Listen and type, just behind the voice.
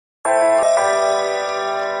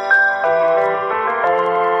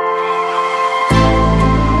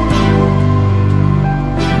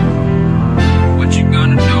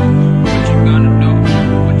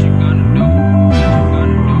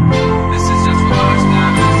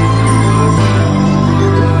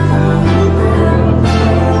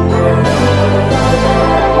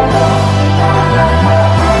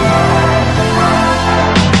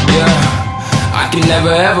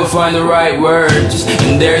find the right words,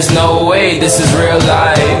 and there's no way this is real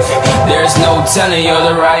life. There's no telling you're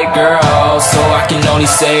the right girl, so I can only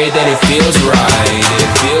say that it feels right.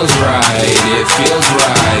 It feels right, it feels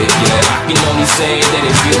right. Yeah, I can only say that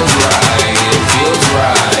it feels right. It feels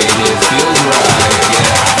right, it feels right.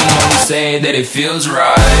 Yeah, I can only say that it feels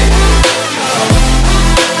right.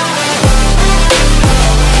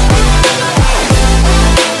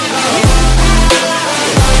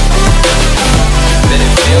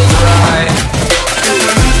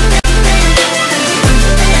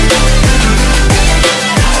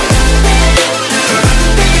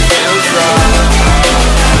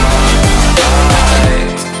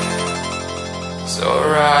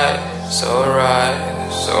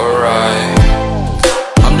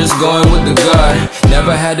 Just going with the gut,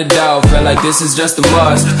 never had a doubt, felt like this is just a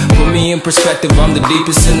must. Put me in perspective, I'm the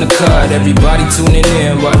deepest in the cut. Everybody tuning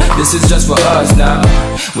in, but this is just for us now.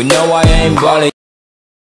 We know I ain't ballin',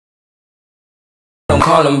 don't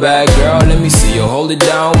call him back, girl, let me see you hold it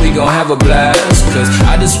down, we gon' have a blast. Cause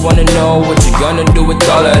I just wanna know what you gonna do with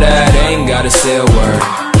all of that. Ain't gotta say a word,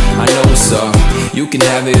 I know what's up, you can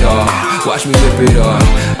have it all. Watch me rip it off,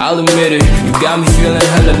 I'll admit it, you got me feeling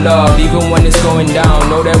hella loved. Even when it's going down,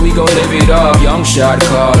 know that we gon' live it up. Young shot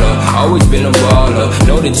caller, always been a baller.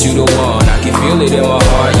 Know that you the one, I can feel it in my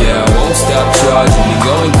heart. Yeah, I won't stop charging, we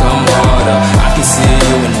go and come harder. I can see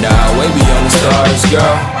you and I, way beyond the stars,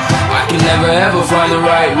 girl. I can never ever find the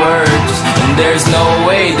right words, and there's no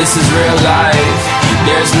way this is real life.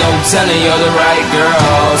 There's no telling you're the right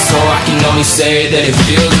girl, so I can only say that it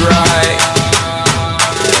feels right.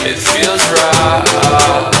 It feels right,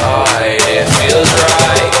 it feels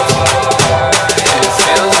right, it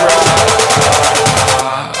feels right.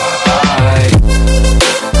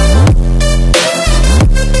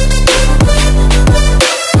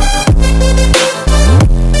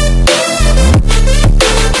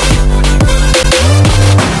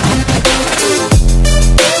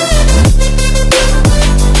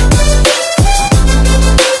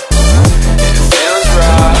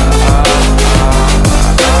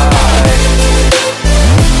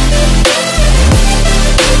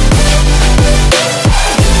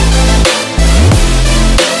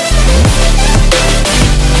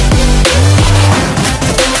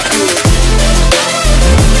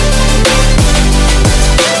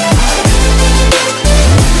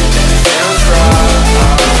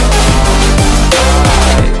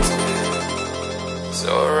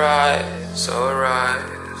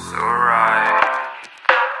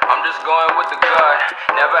 I'm just going with the gut,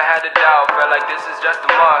 never had a doubt, felt like this is just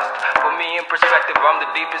a must. Put me in perspective, I'm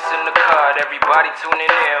the deepest in the cut. Everybody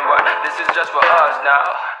tuning in, but this is just for us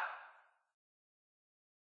now.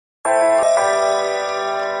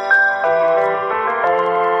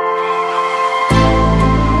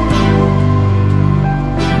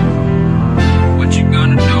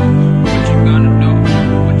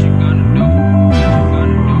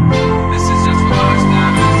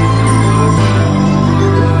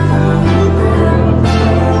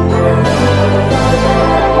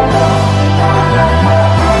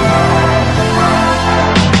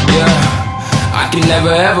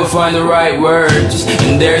 Never ever find the right words,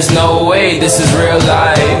 and there's no way this is real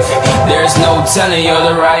life. There's no telling you're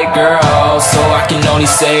the right girl, so I can only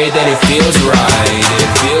say that it feels right. It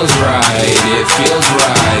feels right, it feels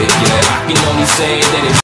right. Yeah, I can only say that it